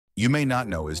You may not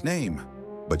know his name,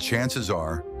 but chances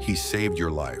are he saved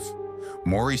your life.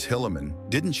 Maurice Hilleman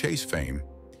didn't chase fame,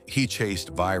 he chased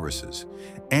viruses,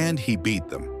 and he beat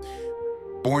them.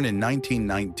 Born in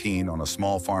 1919 on a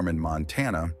small farm in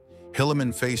Montana,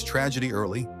 Hilleman faced tragedy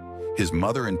early. His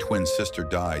mother and twin sister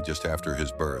died just after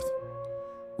his birth.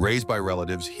 Raised by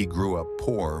relatives, he grew up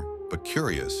poor but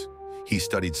curious. He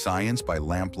studied science by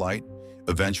lamplight,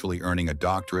 eventually earning a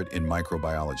doctorate in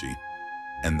microbiology.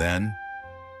 And then,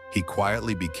 he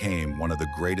quietly became one of the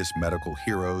greatest medical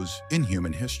heroes in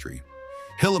human history.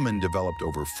 Hilleman developed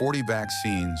over 40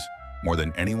 vaccines, more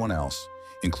than anyone else,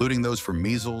 including those for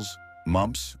measles,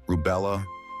 mumps, rubella,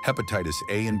 hepatitis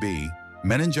A and B,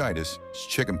 meningitis,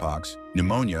 chickenpox,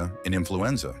 pneumonia, and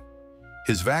influenza.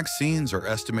 His vaccines are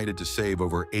estimated to save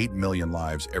over 8 million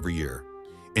lives every year.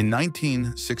 In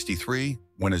 1963,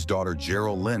 when his daughter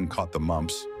Gerald Lynn caught the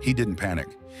mumps, he didn't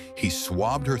panic. He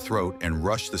swabbed her throat and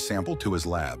rushed the sample to his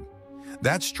lab.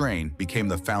 That strain became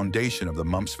the foundation of the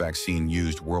mumps vaccine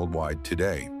used worldwide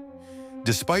today.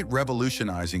 Despite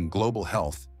revolutionizing global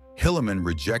health, Hilleman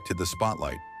rejected the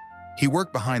spotlight. He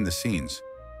worked behind the scenes,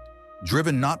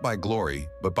 driven not by glory,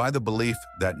 but by the belief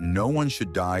that no one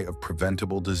should die of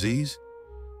preventable disease.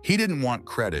 He didn't want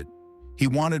credit, he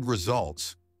wanted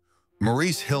results.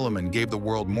 Maurice Hilleman gave the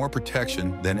world more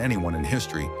protection than anyone in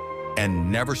history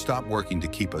and never stopped working to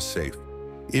keep us safe.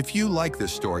 If you like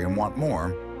this story and want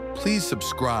more, please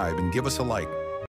subscribe and give us a like.